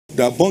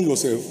have born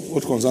yourself,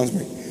 what concerns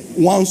me.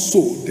 One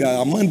soul, they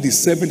are among the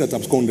 7 that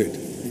absconded.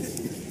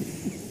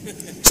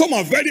 Some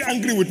are very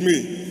angry with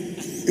me.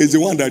 It's the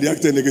one that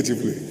reacted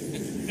negatively.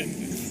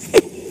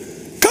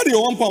 Carry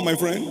your 1 pound, my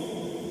friend.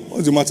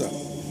 What's the matter?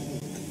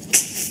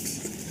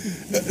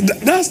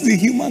 That's the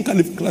human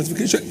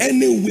classification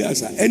anywhere,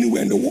 sir,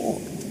 anywhere in the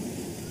world.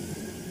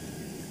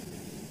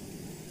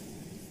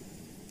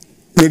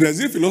 You know, there's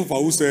a philosopher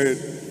who said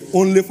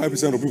only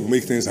 5% of people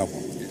make things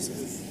happen.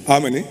 How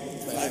many?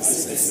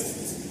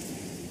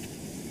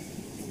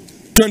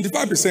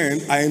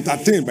 25% are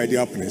entertained by the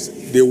happiness.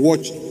 They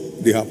watch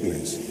the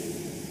happiness.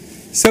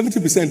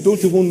 70%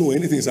 don't even know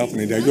anything is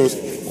happening. They're just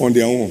on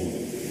their own.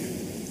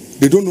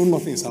 They don't know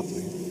nothing is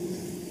happening.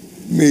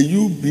 May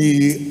you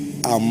be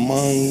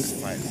among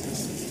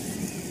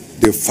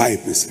the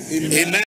 5%. Amen.